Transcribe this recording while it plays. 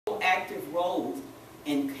active roles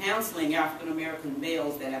in counseling African American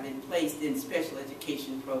males that have been placed in special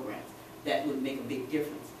education programs. That would make a big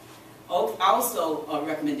difference. Also, a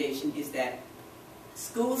recommendation is that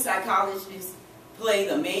school psychologists play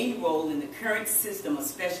the main role in the current system of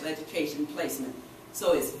special education placement.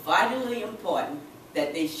 So it's vitally important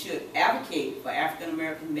that they should advocate for African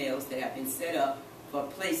American males that have been set up for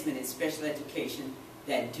placement in special education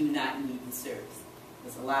that do not need the service.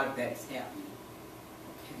 There's a lot of that is happening.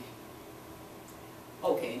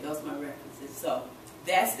 Okay, those are my references. So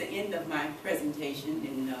that's the end of my presentation,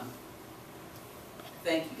 and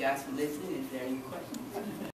thank you guys for listening. Is there any questions?